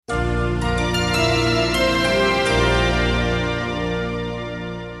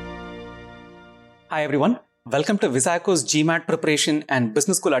Hi everyone, welcome to Visaco's GMAT preparation and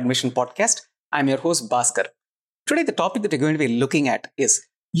business school admission podcast. I'm your host Bhaskar. Today the topic that we're going to be looking at is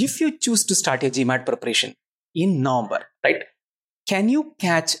if you choose to start your GMAT preparation in November, right? Can you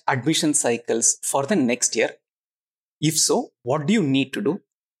catch admission cycles for the next year? If so, what do you need to do?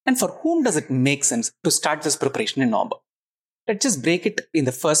 And for whom does it make sense to start this preparation in November? Let's just break it in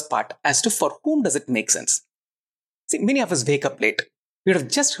the first part as to for whom does it make sense. See, many of us wake up late. We have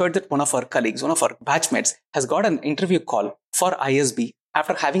just heard that one of our colleagues, one of our batchmates, has got an interview call for ISB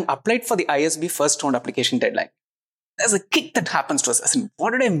after having applied for the ISB first round application deadline. There's a kick that happens to us. As in,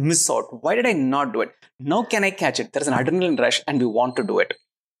 what did I miss out? Why did I not do it? Now can I catch it? There's an adrenaline rush and we want to do it.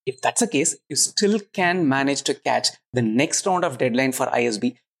 If that's the case, you still can manage to catch the next round of deadline for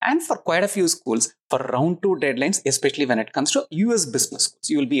ISB and for quite a few schools for round 2 deadlines, especially when it comes to US business schools.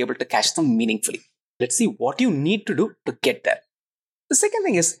 You will be able to catch them meaningfully. Let's see what you need to do to get there. The second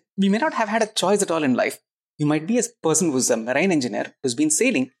thing is, we may not have had a choice at all in life. You might be a person who's a marine engineer who's been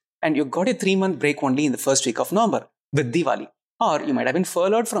sailing and you got a 3-month break only in the first week of November with Diwali. Or you might have been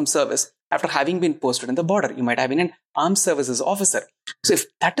furloughed from service after having been posted in the border. You might have been an armed services officer. So if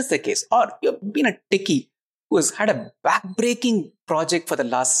that is the case, or you've been a techie who has had a back-breaking project for the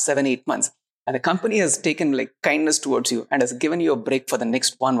last 7-8 months and the company has taken like kindness towards you and has given you a break for the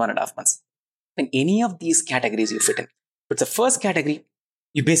next 1.5 months. In any of these categories you fit in. But the first category,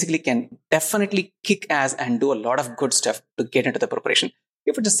 you basically can definitely kick ass and do a lot of good stuff to get into the preparation.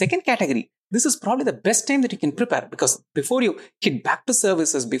 If it's the second category, this is probably the best time that you can prepare because before you hit back to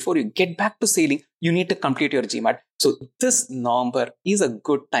services, before you get back to sailing, you need to complete your GMAT. So this November is a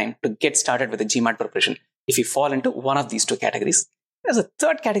good time to get started with the GMAT preparation if you fall into one of these two categories. There's a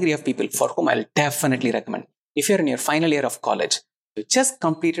third category of people for whom I'll definitely recommend. If you're in your final year of college, you just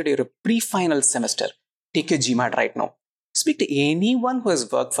completed your pre-final semester, take your GMAT right now. Speak to anyone who has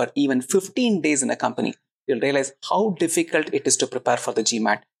worked for even 15 days in a company. You'll realize how difficult it is to prepare for the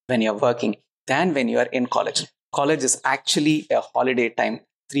GMAT when you're working than when you are in college. College is actually a holiday time,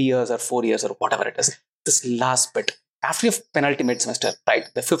 3 years or 4 years or whatever it is. This last bit, after your penultimate semester, right,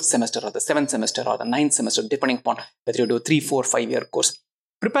 the 5th semester or the 7th semester or the 9th semester, depending upon whether you do a 3, 4, 5-year course,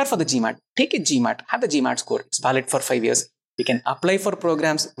 prepare for the GMAT. Take a GMAT, have the GMAT score. It's valid for 5 years. You can apply for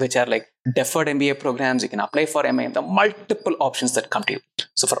programs which are like deferred MBA programs. You can apply for MIM, the multiple options that come to you.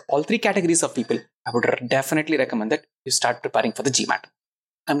 So for all 3 categories of people, I would definitely recommend that you start preparing for the GMAT.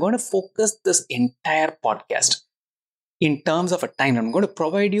 I'm going to focus this entire podcast in terms of a time. I'm going to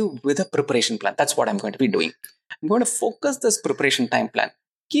provide you with a preparation plan. That's what I'm going to be doing. I'm going to focus this preparation time plan,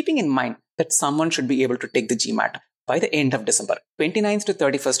 keeping in mind that someone should be able to take the GMAT by the end of December, 29th to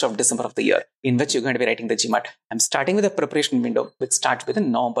 31st of December of the year, in which you're going to be writing the GMAT. I'm starting with a preparation window which starts with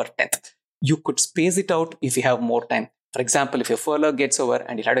November 10th. You could space it out if you have more time. For example, if your furlough gets over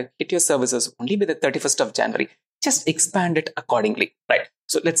and you have to hit your services only by the 31st of January, just expand it accordingly, right?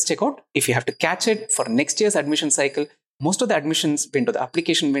 So let's check out if you have to catch it for next year's admission cycle. Most of the admissions window, the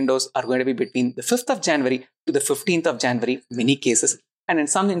application windows are going to be between the 5th of January to the 15th of January, many cases. And in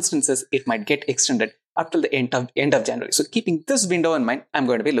some instances, it might get extended up till the end of January. So keeping this window in mind, I'm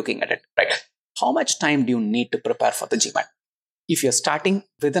going to be looking at it, right? How much time do you need to prepare for the GMAT? If you're starting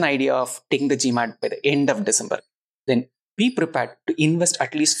with an idea of taking the GMAT by the end of December, then be prepared to invest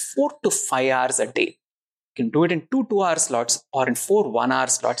at least 4 to 5 hours a day. You can do it in 2 2-hour slots or in 4 1-hour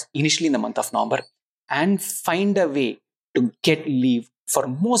slots initially in the month of November and find a way to get leave for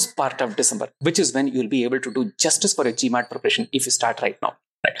most part of December, which is when you'll be able to do justice for your GMAT preparation if you start right now.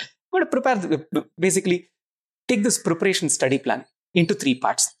 Right? I'm going to prepare, basically take this preparation study plan into 3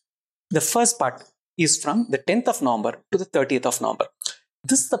 parts. The first part is from the 10th of November to the 30th of November.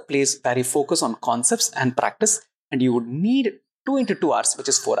 This is the place where you focus on concepts and practice, and you would need 2 into 2 hours, which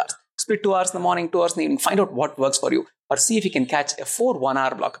is 4 hours. Split 2 hours in the morning, 2 hours in the evening, find out what works for you, or see if you can catch a 4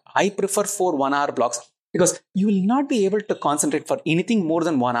 1-hour block. I prefer 4 1-hour blocks because you will not be able to concentrate for anything more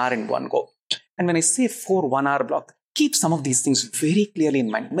than 1 hour in one go. And when I say 4 1-hour block, keep some of these things very clearly in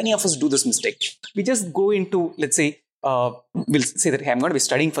mind. Many of us do this mistake. We just go into, let's say, we'll say that, hey, I'm going to be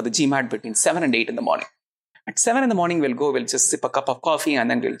studying for the GMAT between 7 and 8 in the morning. At 7 in the morning, we'll just sip a cup of coffee and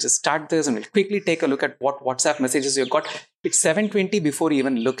then we'll just start this and we'll quickly take a look at what WhatsApp messages you've got. It's 7:20 before you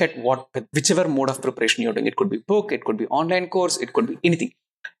even look at whichever mode of preparation you're doing. It could be book, it could be online course, it could be anything.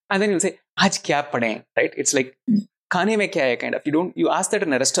 And then you'll say, Aaj kya padhe? Right? It's like, khane mein kya hai, kind of. You ask that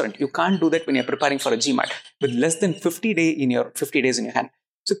in a restaurant. You can't do that when you're preparing for a GMAT with less than 50 days in your hand.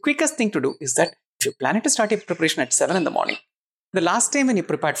 So quickest thing to do is that if you're planning to start your preparation at 7 in the morning, the last time when you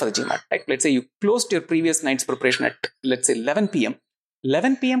prepared for the GMAT, right? Let's say you closed your previous night's preparation at, let's say, 11 p.m.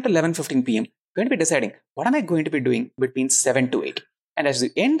 11 p.m. to 11:15 p.m. You're going to be deciding, what am I going to be doing between 7 to 8? And as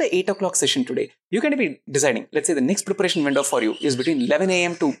you end the 8 o'clock session today, you're going to be deciding, let's say the next preparation window for you is between 11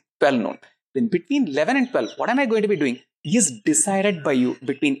 a.m. to 12 noon. Then between 11 and 12, what am I going to be doing is decided by you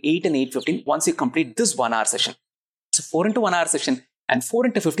between 8 and 8:15 once you complete this 1 hour session. So 4 into 1 hour session and 4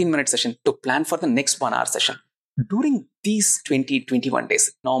 into 15-minute session to plan for the next 1 hour session. During these 21 days,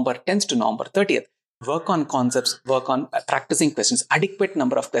 November 10th to November 30th, work on concepts, work on practicing questions, adequate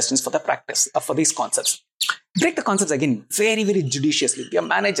number of questions for the practice for these concepts. Break the concepts again very, very judiciously. We are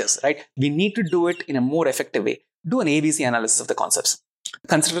managers, right? We need to do it in a more effective way. Do an ABC analysis of the concepts.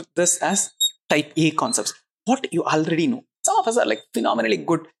 Consider this as type A concepts. What you already know. Some of us are like phenomenally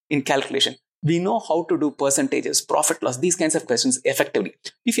good in calculation. We know how to do percentages, profit loss, these kinds of questions effectively.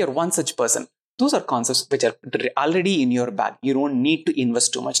 If you're one such person, those are concepts which are already in your bag. You don't need to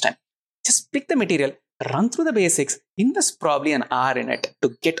invest too much time. Just pick the material, run through the basics, invest probably an hour in it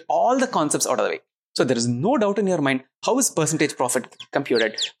to get all the concepts out of the way. So there is no doubt in your mind, how is percentage profit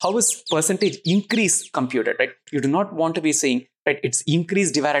computed? How is percentage increase computed, right? You do not want to be saying, right, it's increase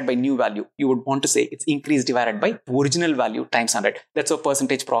divided by new value. You would want to say it's increase divided by original value times 100. That's how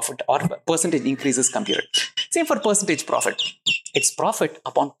percentage profit or percentage increase is computed. Same for percentage profit. It's profit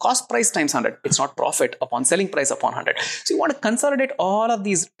upon cost price times 100. It's not profit upon selling price upon 100. So you want to consolidate all of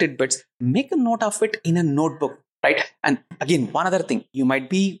these tidbits, make a note of it in a notebook. Right. And again, one other thing, you might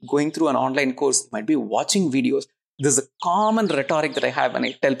be going through an online course, might be watching videos. There's a common rhetoric that I have when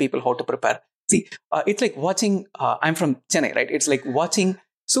I tell people how to prepare. See, it's like watching, I'm from Chennai, right? It's like watching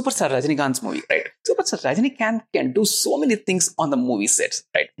Superstar Rajinikanth's movie, right? Superstar Rajinikanth can do so many things on the movie sets,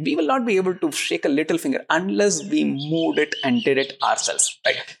 right? We will not be able to shake a little finger unless we moved it and did it ourselves,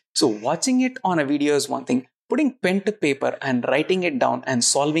 right? So watching it on a video is one thing. Putting pen to paper and writing it down and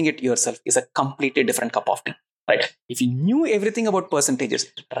solving it yourself is a completely different cup of tea. Right? If you knew everything about percentages,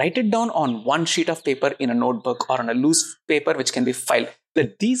 write it down on one sheet of paper in a notebook or on a loose paper which can be filed.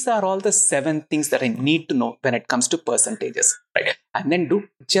 That these are all the 7 things that I need to know when it comes to percentages. Right? And then do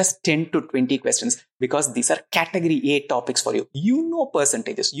just 10 to 20 questions because these are category A topics for you. You know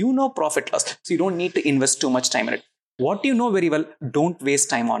percentages, you know profit loss, so you don't need to invest too much time in it. What you know very well, don't waste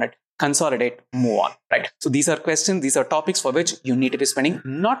time on it. Consolidate, move on. Right? So these are questions, these are topics for which you need to be spending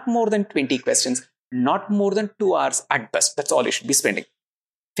not more than 20 questions. Not more than 2 hours at best. That's all you should be spending.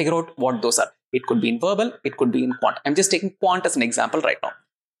 Figure out what those are. It could be in verbal, it could be in quant. I'm just taking quant as an example right now.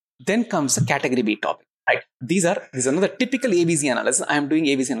 Then comes the category B topic. Right? These are another typical ABC analysis. I'm doing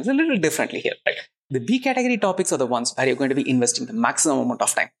ABC analysis a little differently here. Right? The B category topics are the ones where you're going to be investing the maximum amount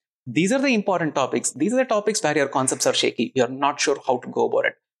of time. These are the important topics. These are the topics where your concepts are shaky. You're not sure how to go about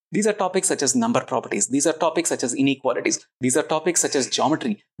it. These are topics such as number properties. These are topics such as inequalities. These are topics such as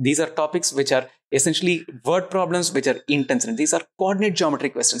geometry. These are topics which are essentially word problems which are intense. And these are coordinate geometry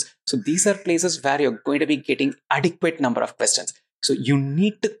questions. So these are places where you're going to be getting adequate number of questions. So you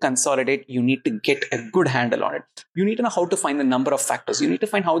need to consolidate. You need to get a good handle on it. You need to know how to find the number of factors. You need to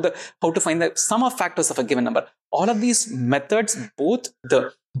find how to find the sum of factors of a given number. All of these methods, both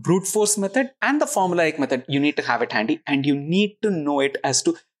the brute force method and the formulaic method, you need to have it handy and you need to know it as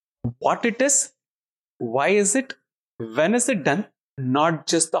to what it is, why is it, when is it done, not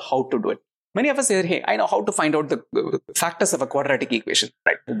just the how to do it. Many of us say, hey, I know how to find out the factors of a quadratic equation,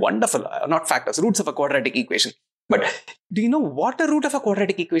 right? Wonderful, not factors, roots of a quadratic equation. But do you know what a root of a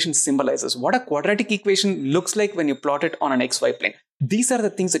quadratic equation symbolizes? What a quadratic equation looks like when you plot it on an XY plane? These are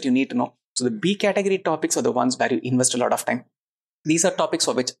the things that you need to know. So the B category topics are the ones where you invest a lot of time. These are topics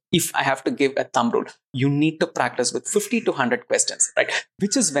for which, if I have to give a thumb rule, you need to practice with 50 to 100 questions, right?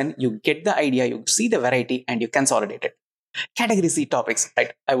 Which is when you get the idea, you see the variety, and you consolidate it. Category C topics,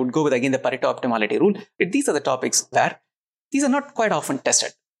 right? I would go with again the Pareto optimality rule. These are the topics where these are not quite often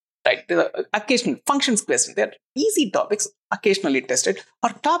tested, right? Occasional functions questions, they're easy topics, occasionally tested, or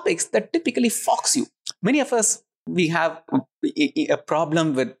topics that typically fox you. Many of us, we have a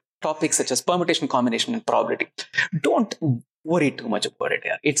problem with topics such as permutation, combination, and probability. Don't worry too much about it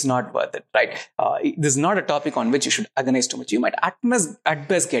here. It's not worth it, right? This is not a topic on which you should agonize too much. You might at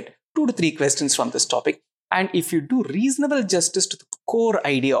best get 2 to 3 questions from this topic. And if you do reasonable justice to the core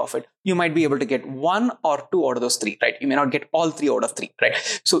idea of it, you might be able to get 1 or 2 out of those 3, right? You may not get all 3 out of 3,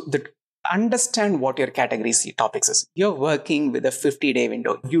 right? So understand what your category C topics is. You're working with a 50-day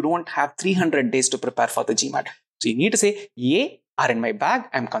window. You don't have 300 days to prepare for the GMAT. So you need to say, A are in my bag.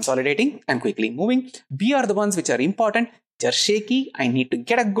 I'm consolidating. I'm quickly moving. B are the ones which are important. They're shaky. I need to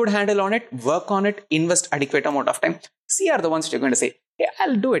get a good handle on it, work on it, invest adequate amount of time. C are the ones that you're going to say, hey,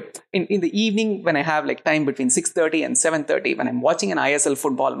 I'll do it in the evening when I have like time between 6:30 and 7:30 when I'm watching an ISL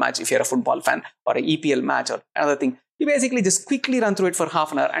football match. If you're a football fan, or an EPL match or another thing, You basically just quickly run through it for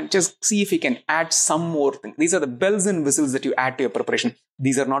half an hour and just see if you can add some more things. These are the bells and whistles that you add to your preparation.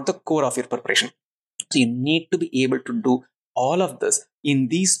 These are not the core of your preparation. So you need to be able to do all of this in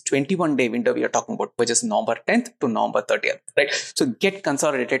these 21-day window we are talking about, which is November 10th to November 30th, right? So get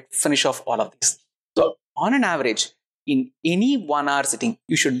consolidated, finish off all of these. So on an average, in any 1 hour sitting,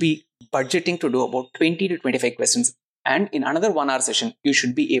 you should be budgeting to do about 20 to 25 questions. And in another 1 hour session, you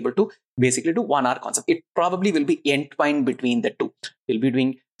should be able to basically do 1 hour concept. It probably will be entwined between the two. You'll be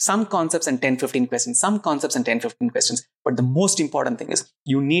doing some concepts and 10-15 questions, some concepts and 10-15 questions. But the most important thing is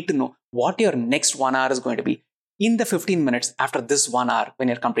you need to know what your next 1 hour is going to be in the 15 minutes after this 1 hour when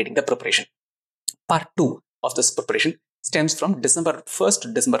you're completing the preparation. Part 2 of this preparation stems from December 1st to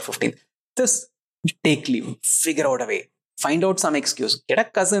December 15th. This, take leave, figure out a way, find out some excuse, get a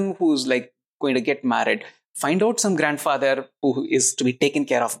cousin who's like going to get married, find out some grandfather who is to be taken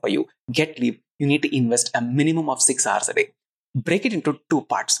care of by you, get leave. You need to invest a minimum of 6 hours a day. Break it into 2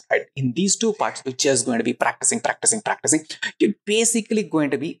 parts, right? In these 2 parts, you're just going to be practicing. You're basically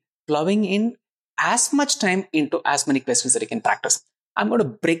going to be plowing in as much time into as many questions that you can practice. I'm going to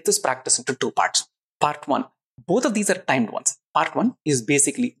break this practice into 2 parts. Part 1, both of these are timed ones. Part 1 is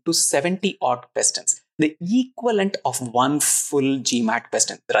basically to 70 odd questions, the equivalent of one full GMAT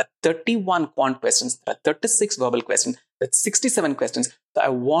question. There are 31 quant questions, there are 36 verbal questions, that's 67 questions. So I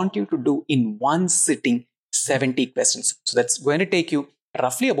want you to do in one sitting 70 questions. So that's going to take you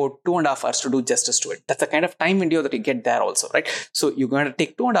roughly about 2.5 hours to do justice to it. That's the kind of time window that you get there also, right? So you're going to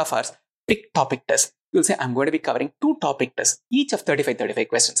take 2.5 hours, pick topic tests. You'll say, I'm going to be covering 2 topic tests, each of 35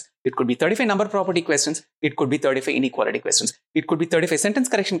 questions. It could be 35 number property questions. It could be 35 inequality questions. It could be 35 sentence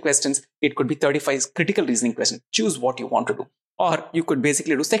correction questions. It could be 35 critical reasoning questions. Choose what you want to do. Or you could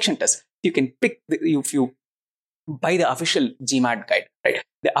basically do section tests. You can pick, if you buy the official GMAT guide, right?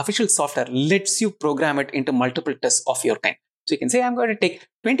 The official software lets you program it into multiple tests of your kind. So you can say, I'm going to take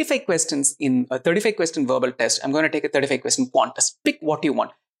 25 questions in a 35 question verbal test. I'm going to take a 35 question quant test. Pick what you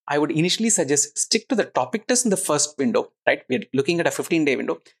want. I would initially suggest stick to the topic test in the first window, right? We're looking at a 15-day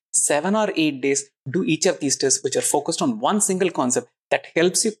window. 7 or 8 days, do each of these tests, which are focused on one single concept that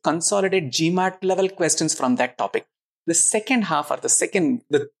helps you consolidate GMAT level questions from that topic. The second half or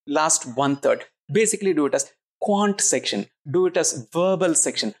the last 1/3, basically do it as quant section, do it as verbal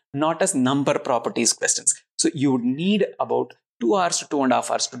section, not as number properties questions. So you would need about 2 hours to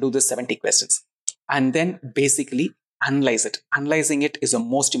 2.5 hours to do the 70 questions. And then basically analyze it. Analyzing it is the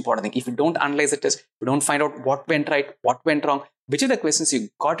most important thing. If you don't analyze it, you don't find out what went right, what went wrong, which are the questions you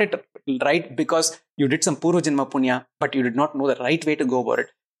got it right because you did some Purva Janma Punya, but you did not know the right way to go about it,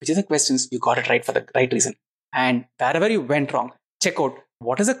 which are the questions you got it right for the right reason. And wherever you went wrong, check out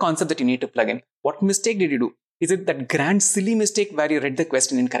what is the concept that you need to plug in. What mistake did you do? Is it that grand silly mistake where you read the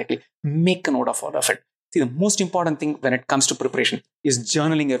question incorrectly? Make a note of all of it. See, the most important thing when it comes to preparation is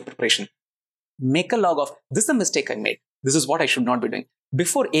journaling your preparation. Make a log of, this is a mistake I made. This is what I should not be doing.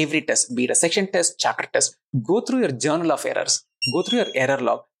 Before every test, be it a section test, chapter test, go through your journal of errors. Go through your error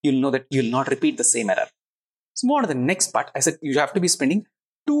log. You'll know that you'll not repeat the same error. So more on the next part, I said you have to be spending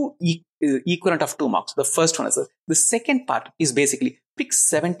equivalent of 2 marks. The first one is this. The second part is basically pick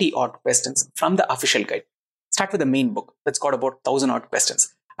 70 odd questions from the official guide. Start with the main book that's got about 1,000 odd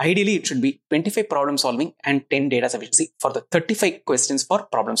questions. Ideally, it should be 25 problem solving and 10 data sufficiency for the 35 questions for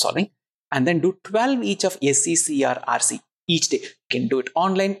problem solving. And then do 12 each of SC, CR, RC each day. You can do it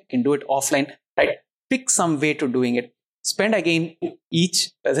online, you can do it offline, right? Pick some way to doing it. Spend again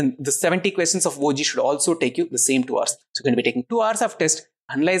each, as in the 70 questions of OG should also take you the same 2 hours. So you're going to be taking 2 hours of test,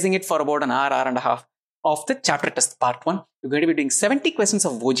 analyzing it for about an hour, hour and a half of the chapter test part 1. You're going to be doing 70 questions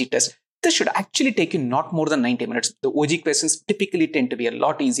of OG test. This should actually take you not more than 90 minutes. The OG questions typically tend to be a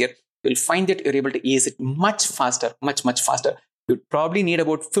lot easier. You'll find that you're able to ace it much faster, much faster. You'd probably need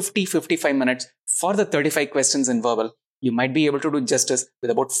about 50-55 minutes for the 35 questions in verbal. You might be able to do justice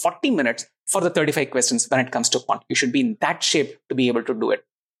with about 40 minutes for the 35 questions when it comes to quant. You should be in that shape to be able to do it.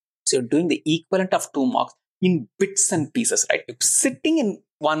 So you're doing the equivalent of 2 marks in bits and pieces, right? You're sitting in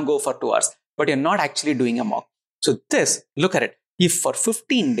one go for 2 hours, but you're not actually doing a mock. So this, look at it. If for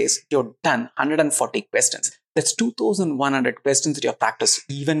 15 days, you've done 140 questions, that's 2,100 questions that you have practiced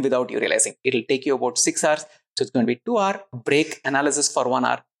even without you realizing. It'll take you about 6 hours. So it's going to be 2 hour break, analysis for 1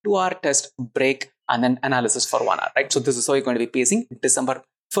 hour, 2 hour test, break, and then analysis for 1 hour, right? So this is how you're going to be pacing December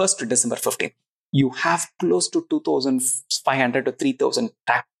 1st to December 15th. You have close to 2,500 to 3,000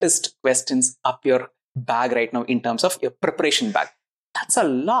 practiced questions up your bag right now in terms of your preparation bag. That's a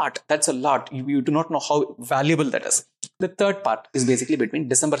lot. That's a lot. You do not know how valuable that is. The third part is basically between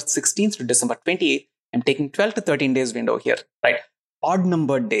December 16th to December 28th. I'm taking 12 to 13 days window here, right? Odd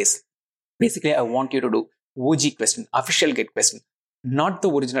numbered days. Basically, I want you to do OG question, official guide question, not the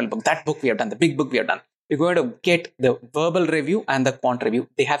original book. That book we have done, the big book we have done. You're going to get the verbal review and the quant review.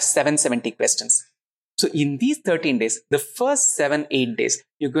 They have 770 questions. So in these 13 days, the first 7-8 days,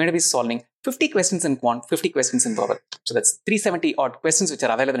 you're going to be solving 50 questions in quant, 50 questions in verbal. So that's 370 odd questions which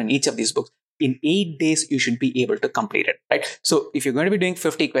are available in each of these books. In 8 days, you should be able to complete it, right? So if you're going to be doing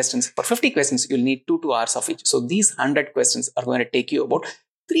 50 questions, for 50 questions, you'll need 2 hours of each. So these 100 questions are going to take you about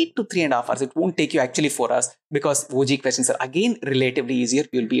 3 to 3.5 hours. It won't take you actually 4 hours because OG questions are again relatively easier.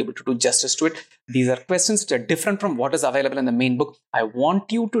 You'll be able to do justice to it. These are questions which are different from what is available in the main book. I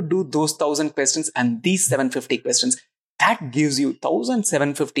want you to do those 1,000 questions and these 750 questions. That gives you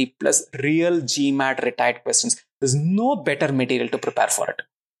 1,750 plus real GMAT retired questions. There's no better material to prepare for it.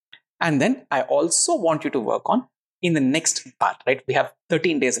 And then I also want you to work on in the next part, right? We have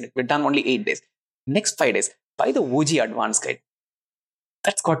 13 days in it. We've done only 8 days. Next 5 days, buy the OG advanced guide.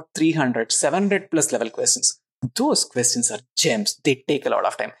 That's got 300, 700 plus level questions. Those questions are gems. They take a lot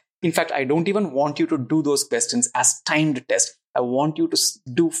of time. In fact, I don't even want you to do those questions as timed test. I want you to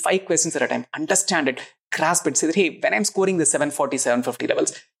do 5 questions at a time, understand it, grasp it, say that, hey, when I'm scoring the 740, 750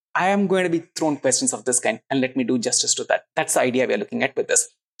 levels, I am going to be thrown questions of this kind and let me do justice to that. That's the idea we are looking at with this.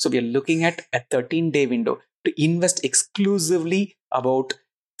 So we are looking at a 13-day window to invest exclusively about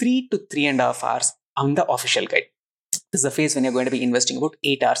 3 to 3.5 hours on the official guide. This is a phase when you're going to be investing about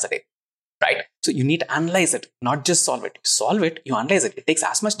 8 hours a day, right? So you need to analyze it, not just solve it. Solve it, you analyze it. It takes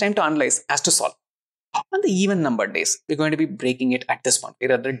as much time to analyze as to solve. On the even number days, we're going to be breaking it at this point.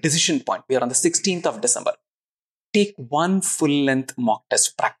 We're at the decision point. We are on the 16th of December. Take one full-length mock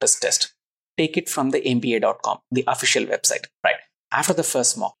test, practice test. Take it from the MBA.com, the official website, right? After the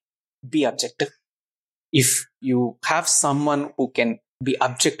first mock, be objective. If you have someone who can be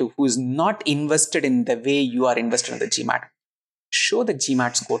objective, who is not invested in the way you are invested in the GMAT, show the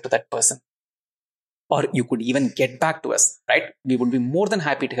GMAT score to that person. Or you could even get back to us, right? We would be more than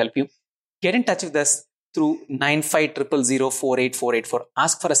happy to help you. Get in touch with us through 9500048484.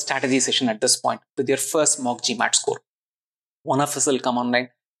 Ask for a strategy session at this point with your first mock GMAT score. One of us will come online.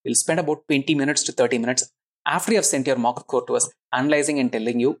 We'll spend about 20 minutes to 30 minutes after you have sent your mock score to us, analyzing and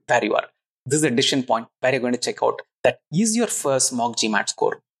telling you where you are. This is a decision point where you're going to check out that is your first mock GMAT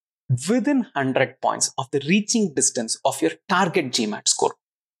score within 100 points of the reaching distance of your target GMAT score.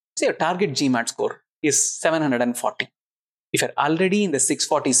 Say your target GMAT score is 740. If you're already in the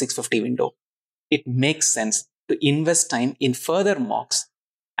 640, 650 window, it makes sense to invest time in further mocks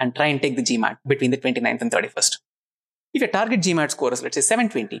and try and take the GMAT between the 29th and 31st. If your target GMAT score is, let's say,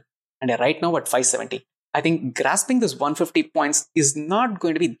 720 and you're right now at 570, I think grasping this 150 points is not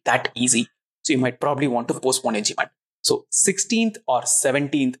going to be that easy. So you might probably want to postpone your GMAT. So 16th or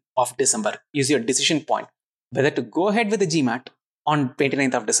 17th of December is your decision point whether to go ahead with the GMAT on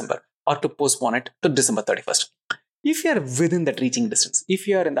 29th of December or to postpone it to December 31st. If you are within that reaching distance, if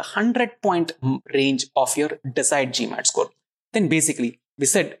you are in the 100-point range of your desired GMAT score, then basically we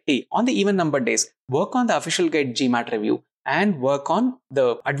said, hey, on the even number days, work on the official guide GMAT review and work on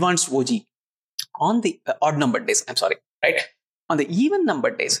the advanced OG on the odd number days. Right? On the even number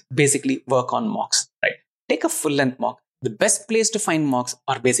days, basically work on mocks, right? Take a full length mock. The best place to find mocks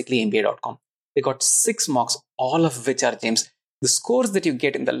are basically MBA.com. They got 6 mocks, all of which are gems. The scores that you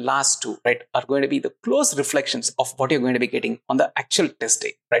get in the last 2, right, are going to be the close reflections of what you're going to be getting on the actual test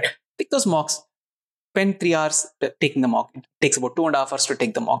day, right? Take those mocks, spend 3 hours taking the mock. It takes about 2.5 hours to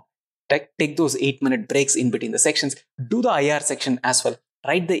take the mock. Take those 8-minute breaks in between the sections. Do the IR section as well.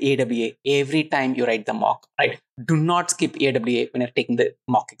 Write the AWA every time you write the mock, right? Do not skip AWA when you're taking the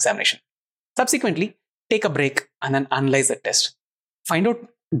mock examination. Subsequently, take a break and then analyze the test. Find out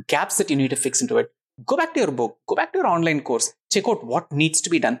gaps that you need to fix into it. Go back to your book, go back to your online course, check out what needs to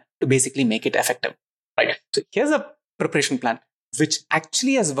be done to basically make it effective, right? So here's a preparation plan which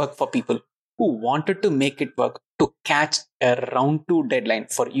actually has worked for people who wanted to make it work to catch a round 2 deadline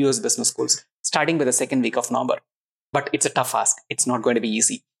for US business schools, starting with the second week of November. But it's a tough ask. It's not going to be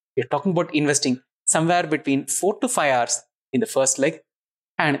easy. We're talking about investing somewhere between 4 to 5 hours in the first leg,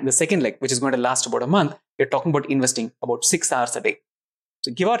 and in the second leg, which is going to last about a month, we're talking about investing about 6 hours a day.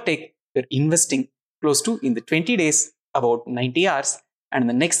 So give or take, we're investing close to, in the 20 days, about 90 hours, and in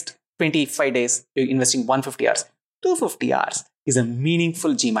the next 25 days, you're investing 150 hours. 250 hours is a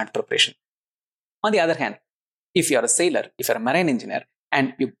meaningful GMAT preparation. On the other hand, if you're a sailor, if you're a marine engineer,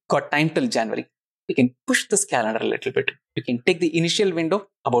 and you've got time till January, you can push this calendar a little bit. You can take the initial window,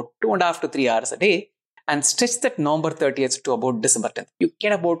 about 2.5 to 3 hours a day, and stretch that November 30th to about December 10th. You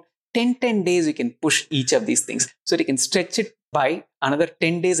get about 10 days you can push each of these things. So you can stretch it by another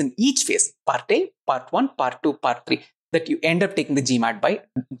 10 days in each phase, part A, part 1, part 2, part 3, that you end up taking the GMAT by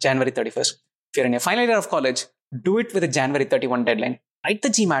January 31st. If you're in your final year of college, do it with a January 31 deadline. Write the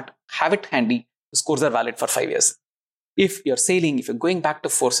GMAT, have it handy. The scores are valid for 5 years. If you're sailing, if you're going back to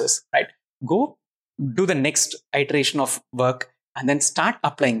forces, right, go do the next iteration of work and then start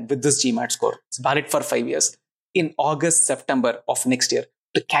applying with this GMAT score. It's valid for 5 years. In August, September of next year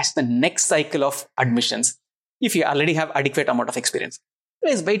to catch the next cycle of admissions. If you already have adequate amount of experience,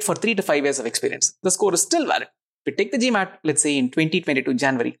 please wait for 3 to 5 years of experience. The score is still valid. If you take the GMAT, let's say in 2022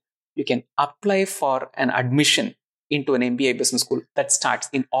 January, you can apply for an admission into an MBA business school that starts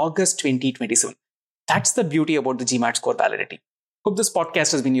in August 2027. That's the beauty about the GMAT score validity. Hope this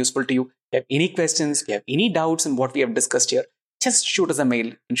podcast has been useful to you. If you have any questions, if you have any doubts in what we have discussed here, just shoot us a mail.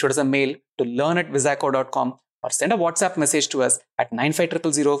 You can shoot us a mail to learn@visaco.com or send a WhatsApp message to us at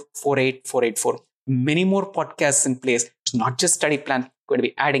 9500048484. Many more podcasts in place. It's not just study plan. I'm going to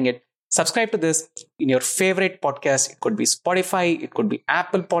be adding it. Subscribe to this in your favorite podcast. It could be Spotify, it could be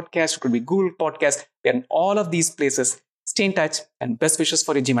Apple Podcast, it could be Google Podcast. We are in all of these places. Stay in touch and best wishes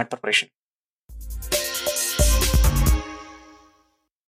for your GMAT preparation.